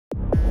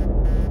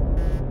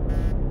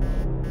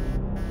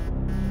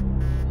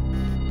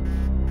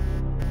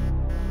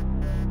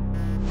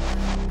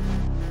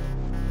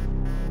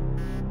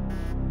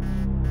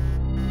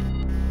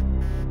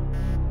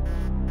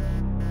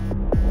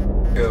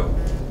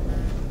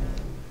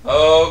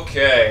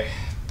Okay.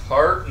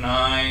 Part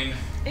 9.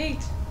 8.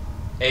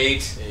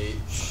 8.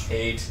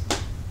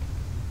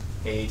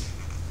 8.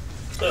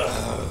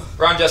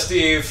 Ron, Just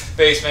Steve,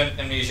 basement,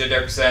 Amnesia,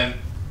 Dark Descent,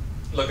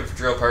 looking for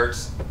drill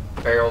parts,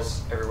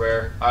 barrels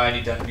everywhere. I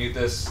need to unmute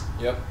this.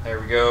 Yep. There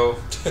we go.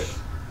 What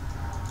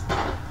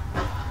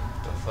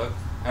the fuck?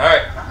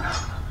 Alright.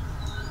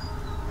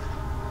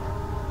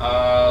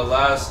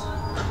 Last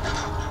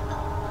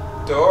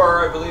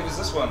door, I believe, is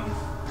this one.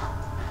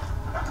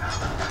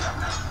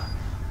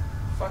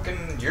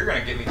 Fucking, you're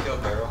gonna get me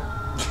killed, Daryl.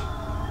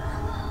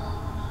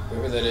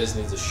 Whoever that is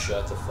needs to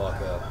shut the fuck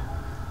up.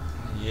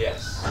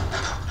 Yes.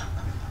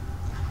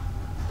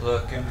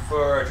 Looking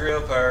for a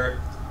drill part.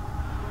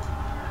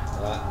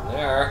 Not in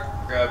there.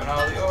 Grabbing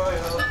all the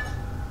oil.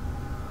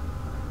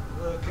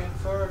 Looking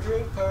for a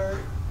drill part.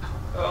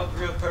 All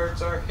drill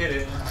parts are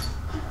hidden.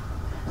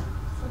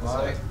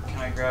 Why can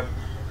I grab...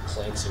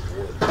 Planks of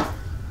wood.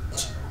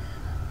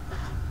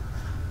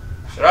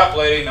 Shut up,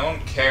 lady. No one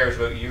cares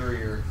about you or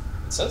your...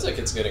 It sounds like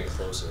it's getting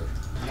closer.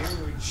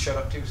 You shut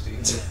up too, Steve.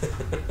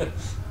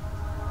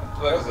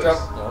 What is this? No,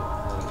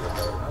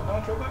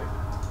 Not drill part.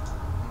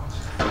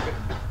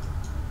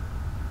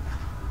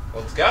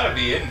 Well, it's gotta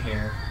be in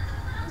here.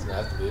 doesn't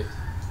have to be.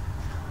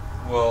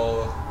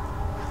 Well,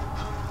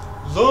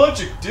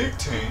 logic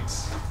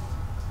dictates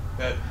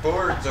that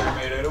boards are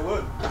made out of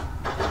wood.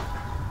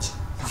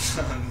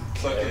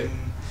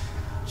 Fucking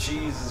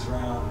cheese is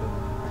round and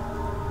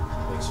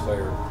Makes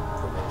fire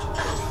prevention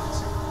potions.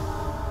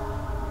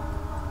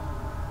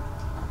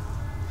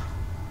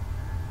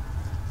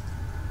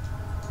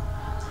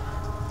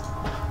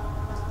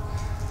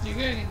 You're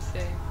going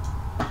insane.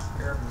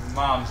 your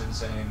mom's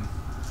insane.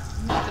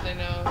 Not that I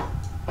know.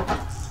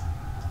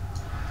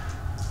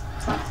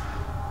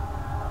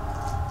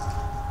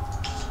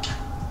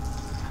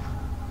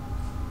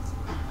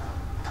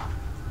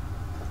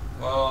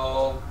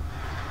 Well,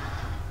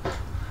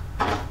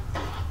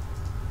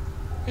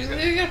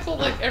 You gotta pull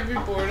like every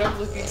board up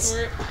looking for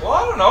it. well,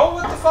 I don't know.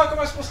 What the fuck am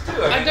I supposed to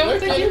do? I don't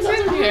think it's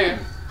in here.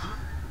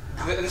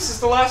 This is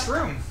the last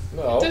room.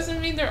 No. It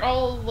doesn't mean they're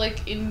all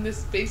like in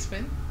this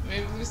basement.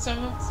 Maybe there's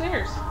some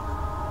upstairs.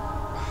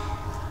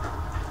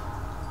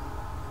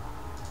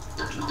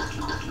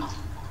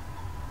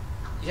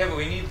 Yeah, but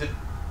we need the...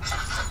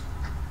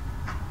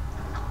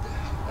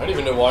 I don't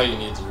even know why you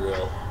need to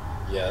drill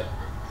yet.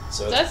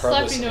 So it's That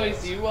probably slappy somewhere noise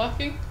else. you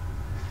walking?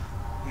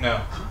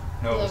 No.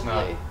 No, it's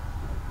not. Lovely.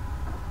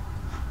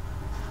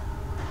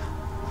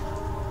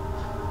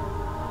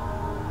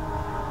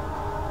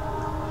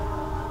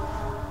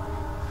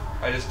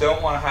 I just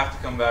don't want to have to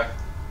come back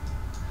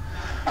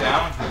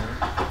down here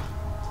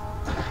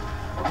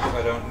if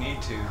I don't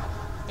need to.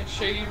 Make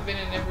sure you've been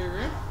in every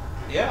room?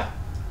 Yeah.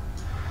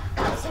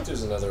 I think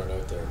there's another one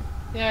out there.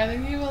 Yeah, I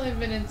think you've only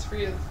been in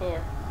 3 of the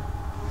 4.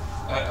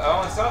 I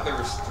only thought there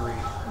was 3.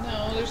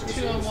 No, there's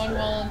 2 on one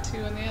wall and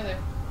 2 on the other.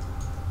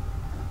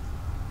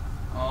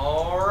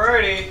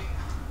 Alrighty.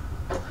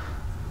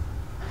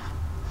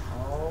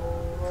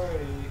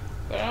 Alrighty.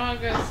 But I don't want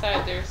to go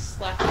outside, there's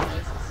slappy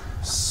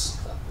noises.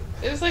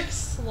 It was like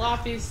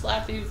sloppy,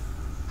 slappy,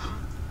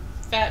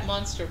 fat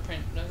monster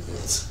print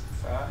noises.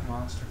 Fat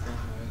monster print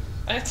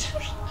I don't know.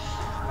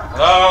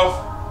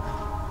 Hello?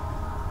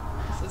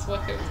 This is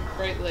what gives a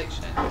bright light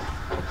shine.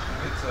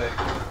 It's like...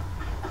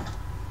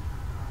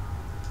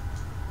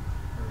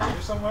 Are we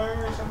here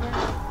somewhere or something?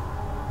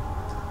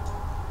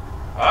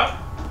 Huh?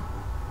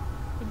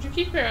 Would you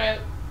keep your eye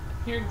out?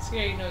 Hearing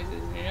scary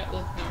noises and you're not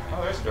looking around.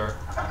 Oh, there's a door.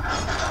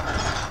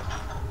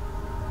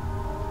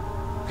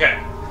 Okay.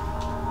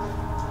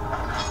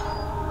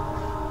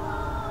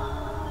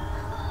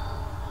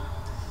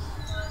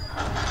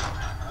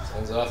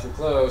 Sounds awfully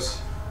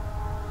close.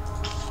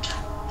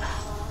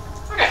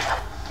 Okay.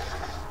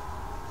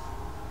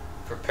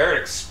 Prepared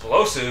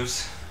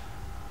explosives.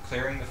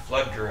 Clearing the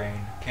flood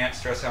drain. Can't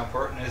stress how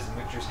important it is the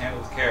mixtures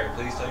handled with care.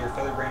 Please tell your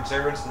featherbrain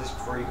servants this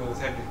before you go with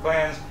heavy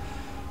plans.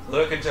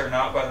 Liquids are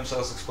not by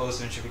themselves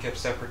explosive and should be kept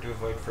separate to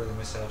avoid further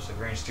mishaps. I've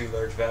arranged 2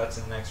 large vats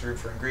in the next room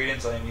for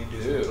ingredients. All you need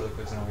to do is mix the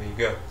liquids and away you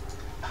go.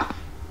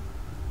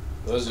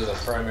 Those are the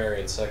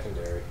primary and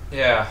secondary.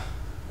 Yeah.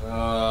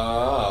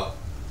 Oh.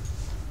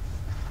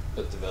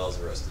 But the valves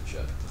are rusted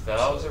shut. The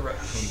valves are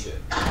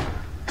Shit.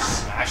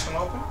 Smash them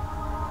open?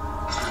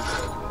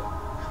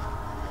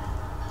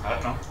 I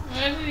don't know.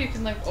 Imagine you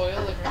can like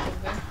oil them or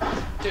something.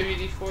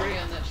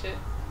 WD-40 on that shit.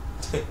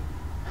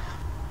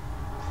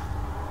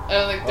 I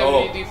don't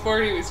think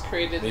WD-40 was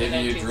created in the 19th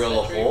Maybe you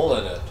drill century. a hole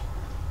in it.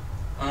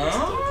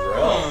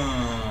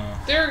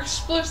 Oh. They're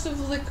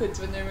explosive liquids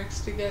when they're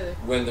mixed together.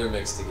 When they're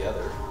mixed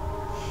together.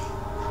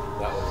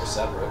 Not when they're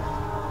separate.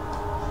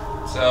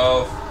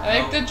 So... I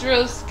think the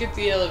drills get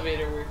the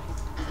elevator working.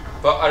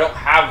 But I don't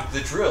have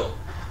the drill.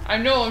 I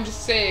know, I'm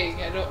just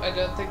saying. I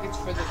don't think it's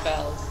for the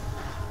valves.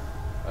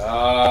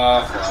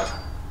 Ah,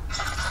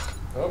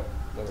 fuck. Oh,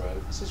 never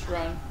mind. Let's just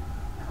run.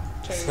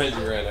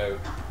 You ran out.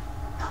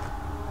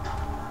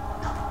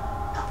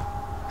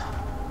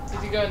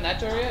 Did you go in that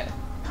door yet?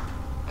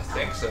 I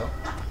think so.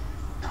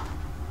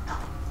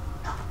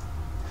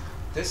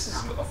 This is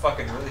a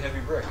fucking really heavy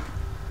brick.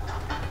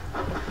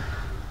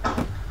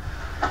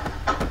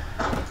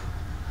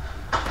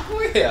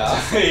 Oh yeah.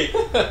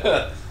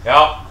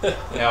 Yep.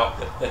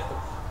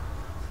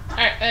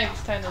 Alright, I think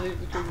it's time to leave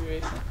the creepy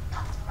basement.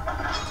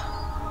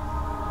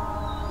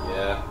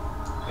 Yeah.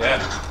 Yeah.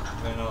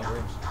 I know the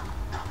rooms.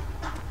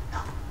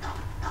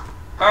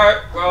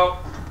 Alright, well.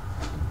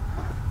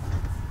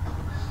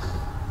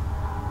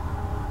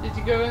 Did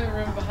you go in the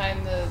room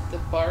behind the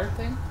bar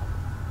thing?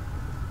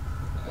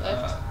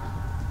 Left?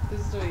 This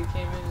is the way you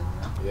came in, isn't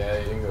it? Yeah,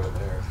 you can go in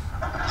there.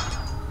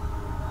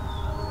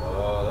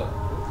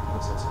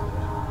 What's that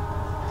something?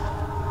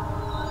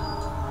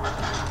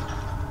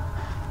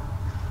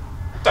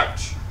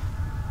 Dutch.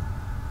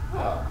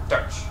 Oh.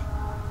 Dutch.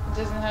 It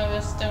doesn't have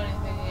a stony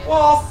thing yet.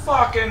 Well,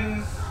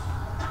 fucking.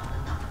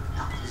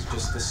 It's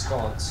just the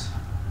sconce.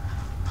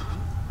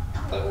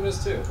 That one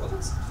is too. Well,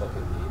 that's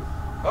fucking neat.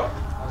 Oh,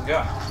 how's it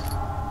going?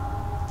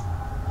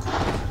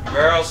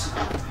 Barrels.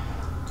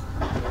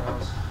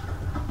 Barrels.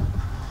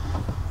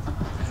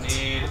 I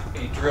need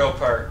a drill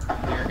part.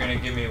 You're gonna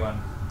give me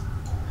one.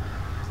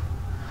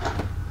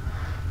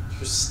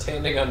 You're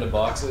standing on the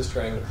boxes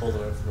trying to pull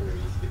them out from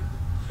underneath you.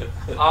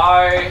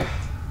 I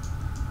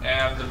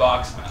am the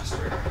box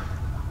master.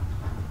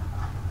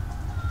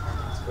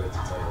 That's quite the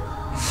title.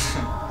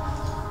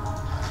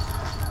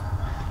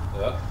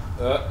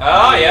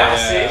 Oh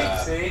yeah,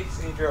 see,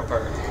 drill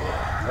part.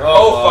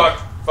 Oh,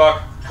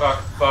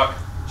 Fuck,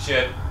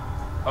 shit.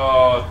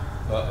 Oh.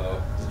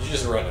 Uh-oh. Did you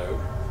just run out? Or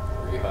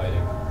are you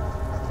hiding?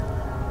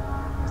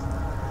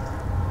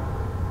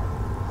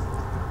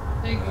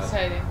 I think he's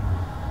hiding.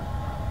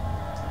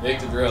 Make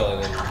the drill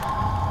and then...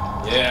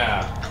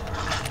 Yeah!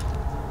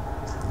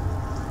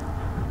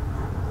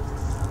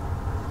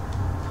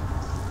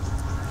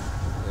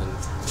 And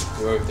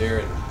go out there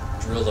and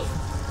drill the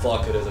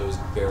fuck out of those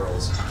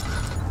barrels.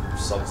 Or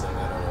something,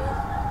 I don't know.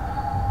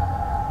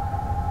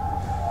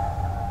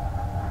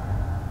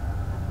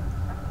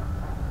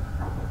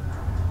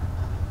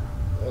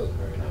 That was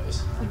very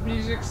nice. The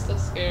music's still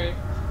scary.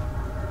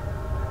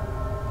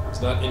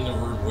 It's not in the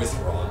room with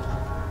Ron.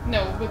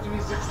 No, but the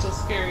music's still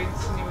scary,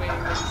 insinuating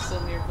that he's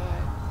still nearby.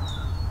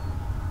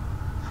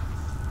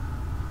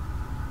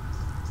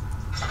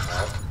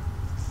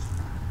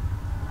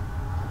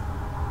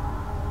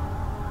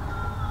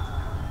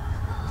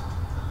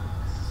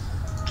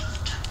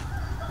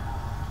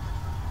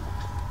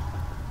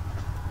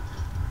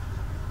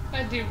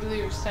 I do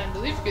believe it's time to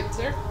leave, good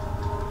sir.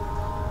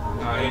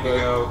 No, I need to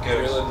go get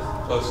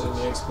explosives.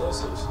 The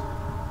explosives.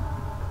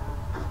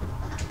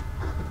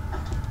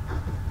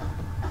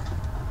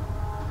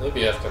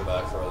 Maybe I've come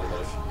back for other,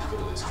 but if you could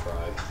at least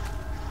try.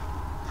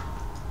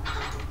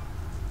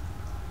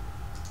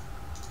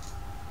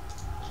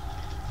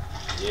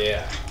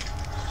 Yeah.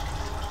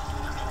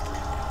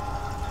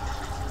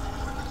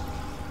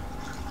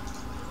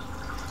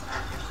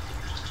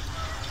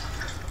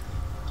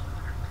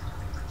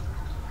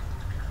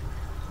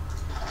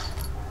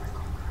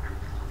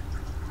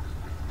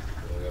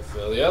 We're gonna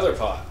fill the other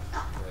pot,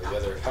 or the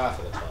other half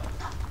of the pot.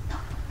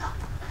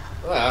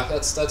 Well, yeah,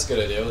 that's a good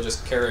idea. We'll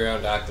just carry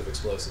around active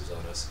explosives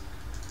on us.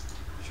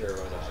 Sure,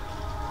 why not?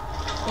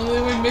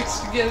 Only we mix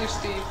together,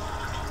 Steve.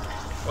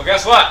 Well,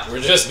 guess what?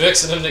 We're just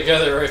mixing them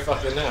together right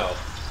fucking now.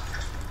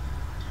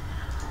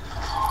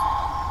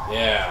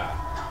 Yeah.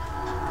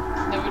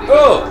 Nobody.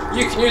 Oh!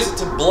 You can use it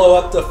to blow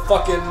up the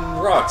fucking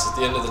rocks at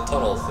the end of the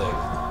tunnel thing.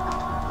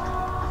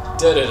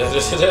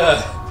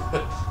 Da-da-da-da-da-da.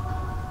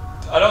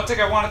 I don't think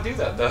I want to do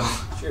that though.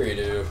 Sure you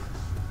do.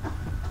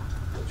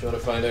 Don't you want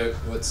to find out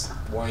what's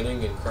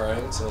whining and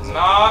crying? Sounds like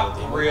Not a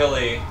demon.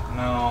 really.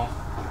 No.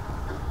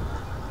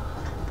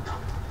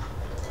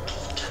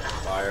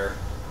 Fire.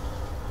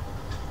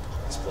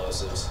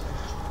 Explosives.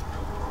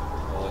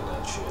 All in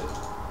that shit.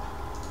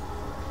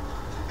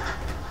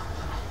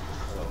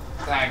 Oh,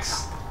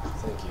 Thanks.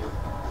 thank you.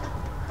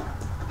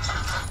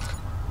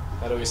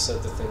 How do we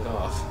set the thing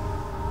off?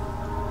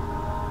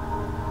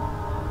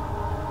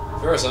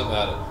 Throw something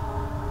at it.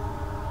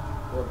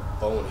 Throw a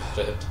bone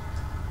at it.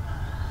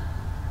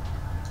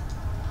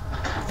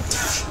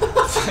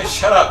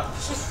 Shut up.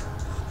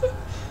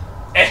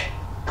 Eh.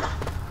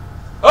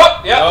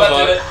 Oh, yeah, Oh, that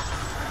fuck. did it.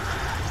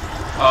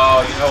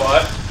 Oh, you know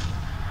what?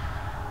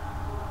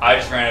 I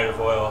just ran out of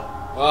oil.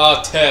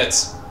 Oh,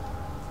 tits.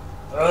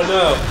 Oh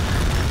no.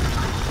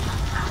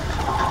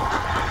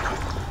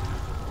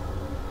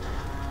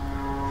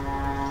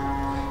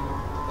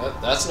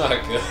 That's not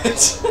good.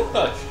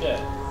 Oh shit.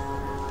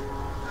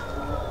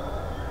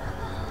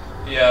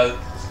 Yeah.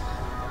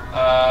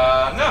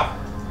 No.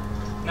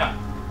 No.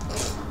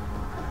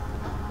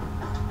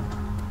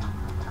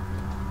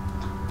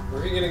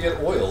 Where are you gonna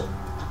get oil?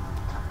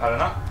 I don't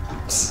know.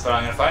 But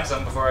I'm gonna find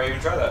some before I even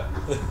try that.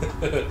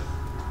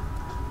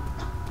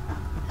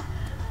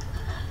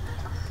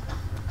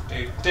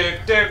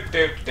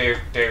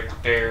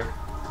 Do.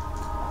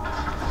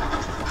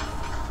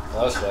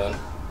 That was fun.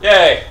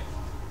 Yay!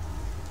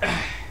 I'm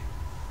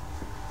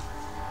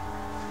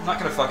not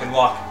gonna fucking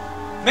walk.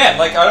 Man,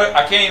 like,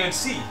 I can't even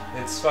see.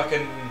 It's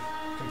fucking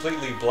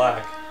completely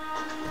black.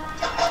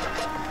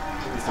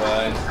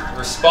 fine.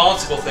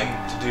 Responsible thing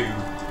to do.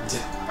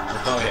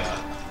 Oh yeah.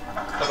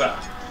 How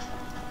about?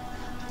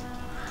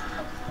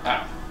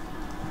 Ow.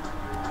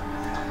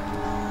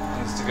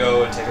 Needs to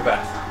go and take a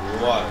bath.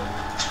 Water.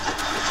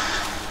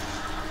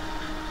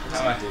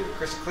 How am I?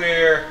 Crystal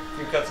clear. A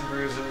few cuts and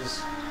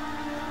bruises.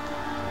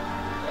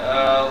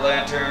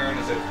 Lantern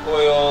is it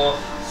oil?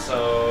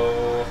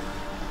 So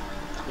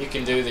you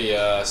can do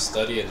the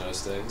study in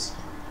those things.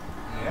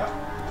 yeah.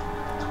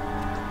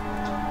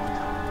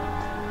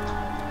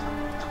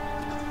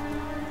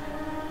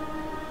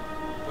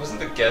 Wasn't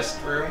the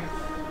guest room?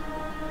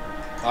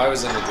 I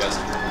was in the guest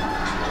room.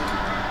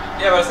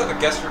 Yeah, but I thought the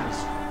guest room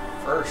was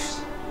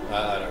first.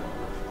 I don't remember.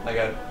 Like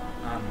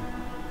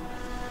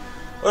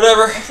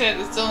whatever. I said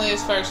it's only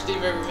as far as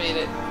Steve ever made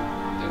it.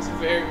 It was a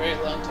very, very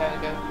long time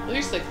ago. At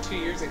least like 2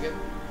 years ago.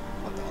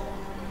 Not that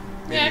long.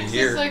 Maybe Yeah, a 'cause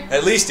year. it's like-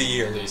 At least a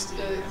year. At least.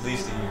 Yeah. At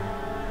least a year.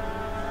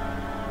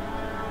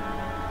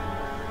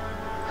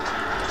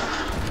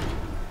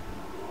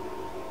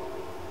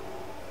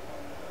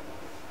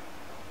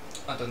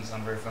 That doesn't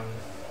sound very fun.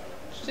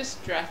 It's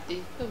just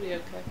drafty. He'll be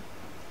okay.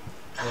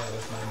 Yeah,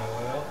 with my no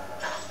oil.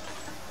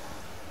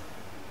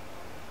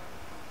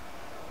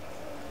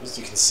 At least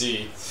you can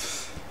see.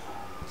 It's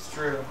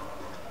true.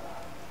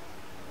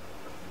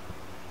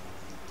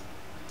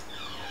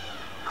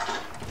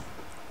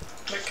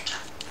 Click.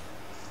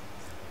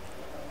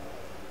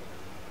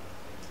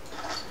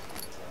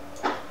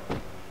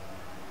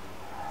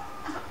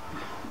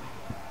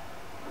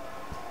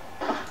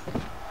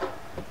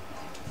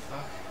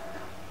 Fuck.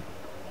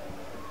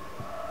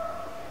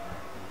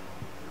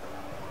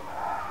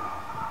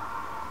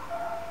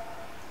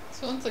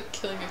 Someone's like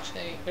killing a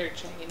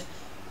hyena.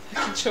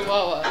 Fucking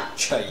chihuahua.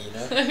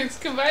 China. It's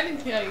combining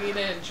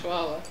hyena and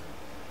chihuahua.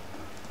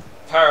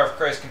 Power of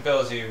Christ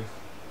compels you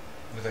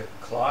with a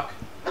clock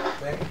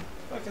thing?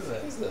 What is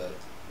What that? is that?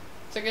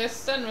 It's like a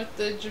sun with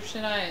the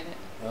Egyptian eye in it.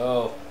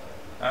 Oh.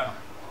 Oh.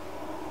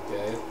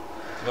 Okay.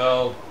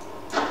 Well,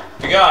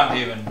 be gone,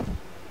 demon.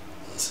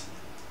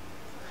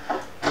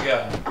 Be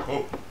gone.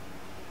 Oh.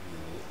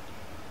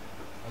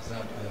 Let's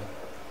not do that.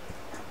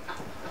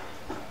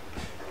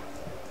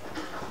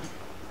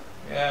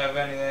 Yeah, if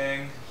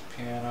anything,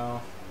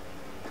 piano.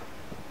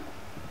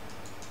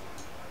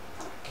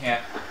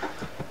 Can't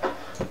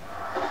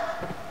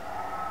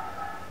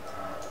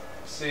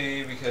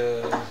see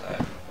because I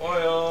have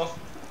oil.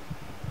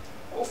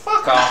 Oh,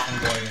 fuck off!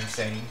 I'm going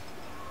insane.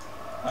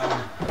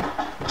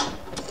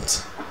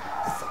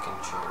 Fucking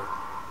chair.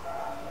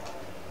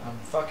 I'm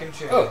fucking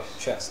serious. Oh,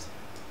 chest.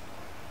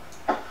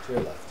 To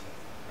your left.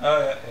 Oh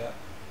yeah, yeah.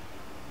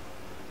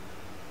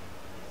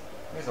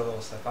 There's a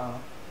little Stefano.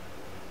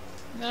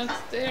 No,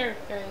 it's there,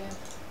 guy.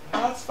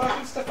 No, that's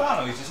fucking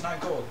Stefano. He's just not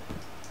gold.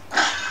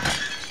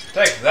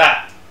 Take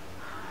that.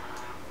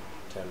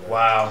 Timber.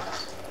 Wow.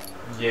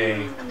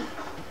 Yay.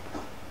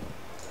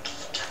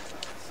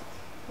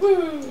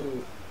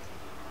 Woo!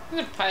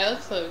 There's a pile of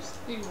clothes.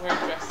 You can wear a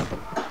dress.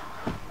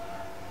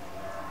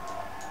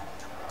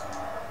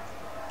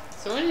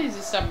 Someone needs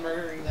to stop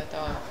murdering that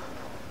dog.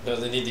 No,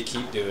 they need to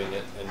keep doing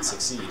it and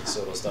succeed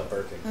so it'll stop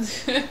barking.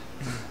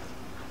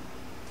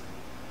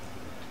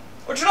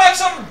 Would you like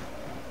some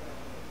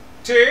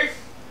tea?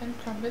 And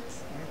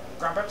crumpets.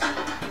 Crumpets?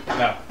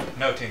 No.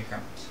 No tea and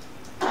crumpets.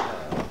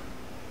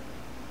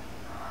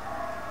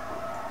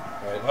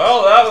 Right.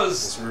 Well, that was...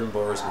 This room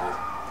bores me.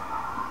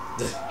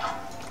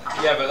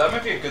 Yeah, but that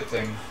might be a good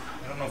thing.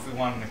 I don't know if we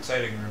want an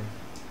exciting room.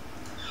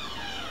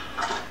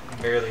 We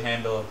can barely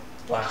handle a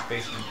black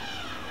basement.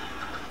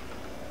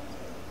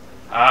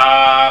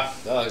 That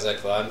looks like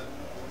fun.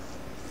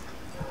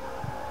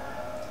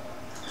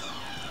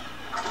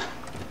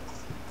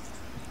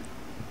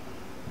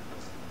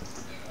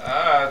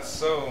 It's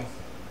so...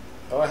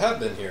 Oh, I have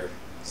been here,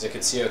 because I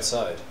could see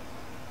outside.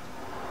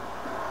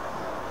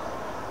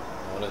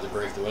 I wanted to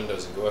break the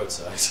windows and go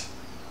outside. It's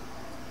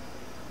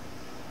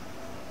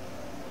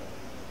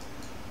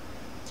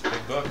a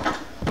big book. I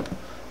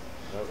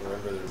don't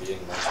remember there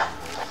being much in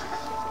here.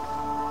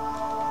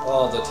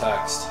 Oh, the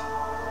text.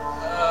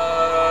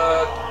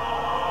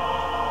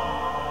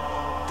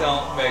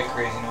 Don't make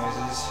crazy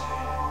noises.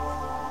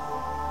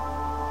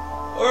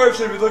 Orbs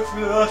have been looking for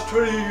the last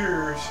 20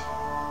 years.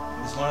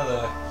 It's one of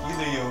the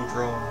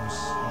heliodromes,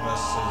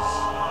 unless it's...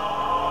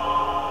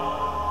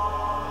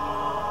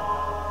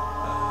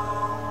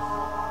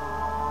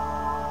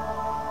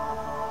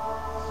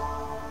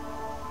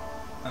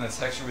 and the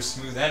texture was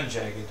smooth and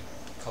jagged.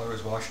 The color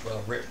was washed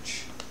well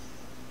rich.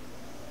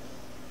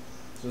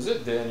 So is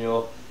it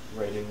Daniel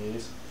writing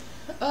these?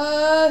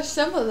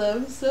 Some of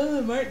them. Some of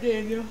them aren't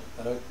Daniel.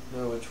 I don't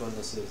know which one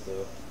this is,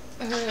 though.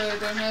 I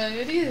don't know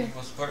it either.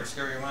 Most important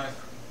discovery of my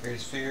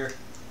greatest fear.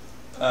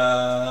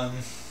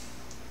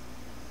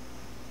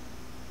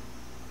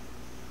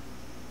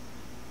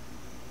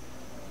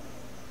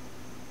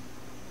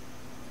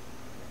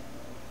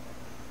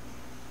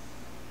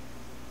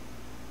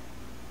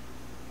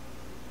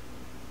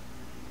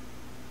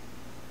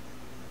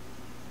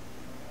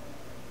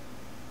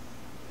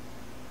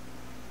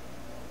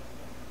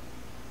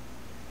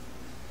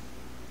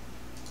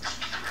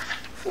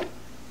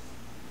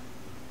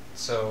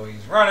 So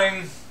he's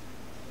running.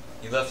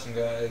 He left some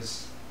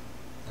guys.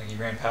 Like he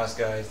ran past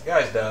guys. The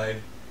guys died.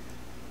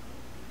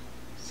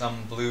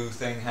 Some blue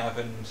thing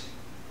happened.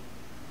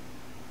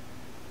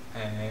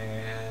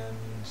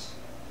 And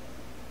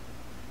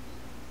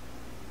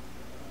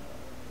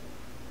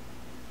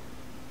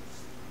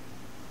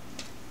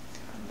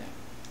Calm down.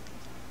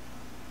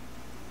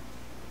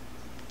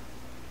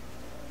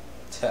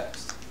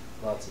 Text.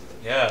 Lots of it.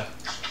 yeah,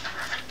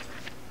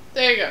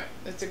 There you go.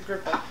 It's a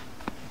gripper.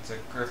 it's a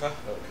Grippa.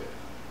 Okay.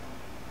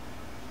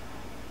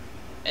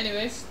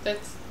 Anyways,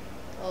 that's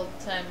all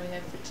the time we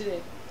have for today.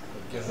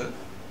 Is it?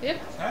 Yep.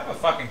 Can I have a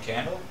fucking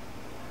candle?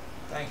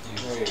 Thank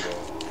you. There you go.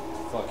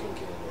 Fucking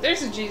candle.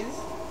 There's a Jesus.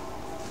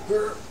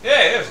 Yeah,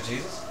 there's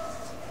Jesus.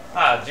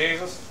 Ah,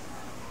 Jesus.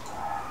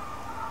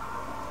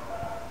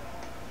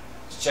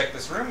 Let's check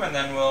this room and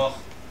then we'll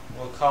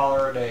call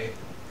her a day.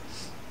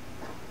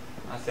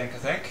 I think.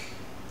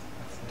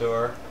 That's the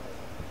door.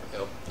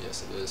 Yep.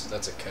 Yes, it is.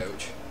 That's a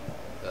couch.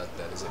 That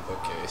is a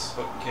bookcase.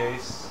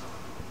 Bookcase.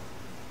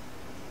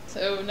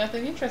 So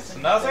nothing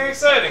interesting. Nothing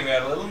exciting. We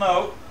had a little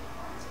note.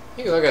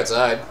 You can look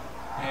outside.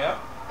 Yep.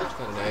 It's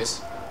kind of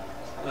nice.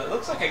 It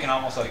looks like I can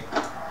almost like.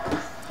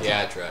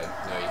 Yeah, I tried.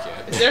 No, you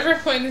can't. Is there ever a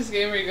point in this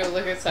game where you go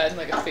look outside and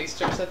like a face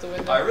jumps out the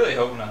window? I really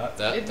hope not.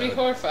 It'd be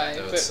horrifying,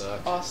 that would but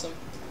suck. awesome.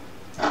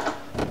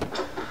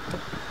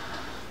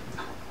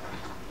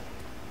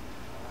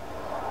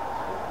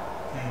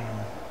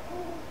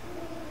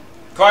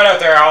 Quiet out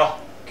there, Al.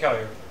 Kill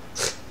you.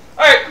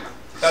 Alright,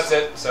 that's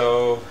it.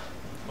 So,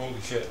 holy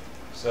shit.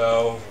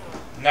 So,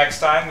 next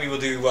time we will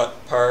do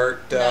what?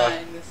 Part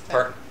 9 this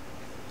time.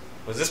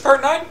 Was this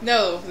part 9?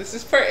 No, this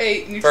is part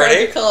 8, and you Part tried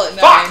 8? to call it 9.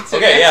 Fuck! So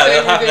Okay, next yeah, time that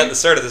we're happened doing- at the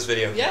start of this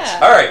video. Yeah.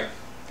 Alright,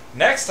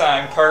 next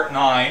time, part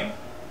 9,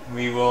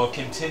 we will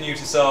continue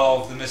to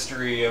solve the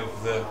mystery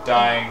of the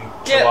dying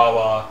Get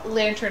Chihuahua.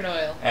 lantern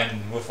oil. And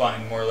we'll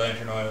find more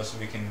lantern oil so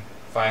we can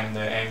find the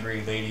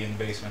angry lady in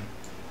the basement.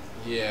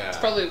 Yeah. It's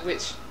probably a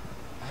witch.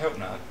 I hope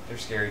not. They're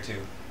scary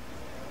too.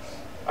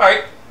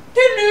 Alright.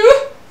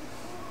 Toodaloo!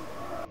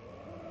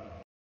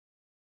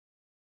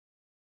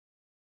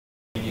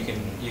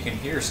 You can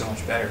hear so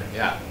much better.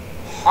 Yeah.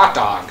 Hot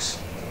dogs.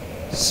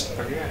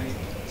 Spaghetti.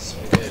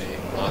 Spaghetti.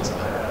 Lots of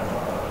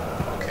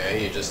them.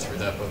 Okay, you just threw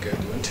that book out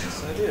the window.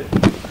 Yes, I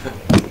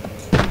did.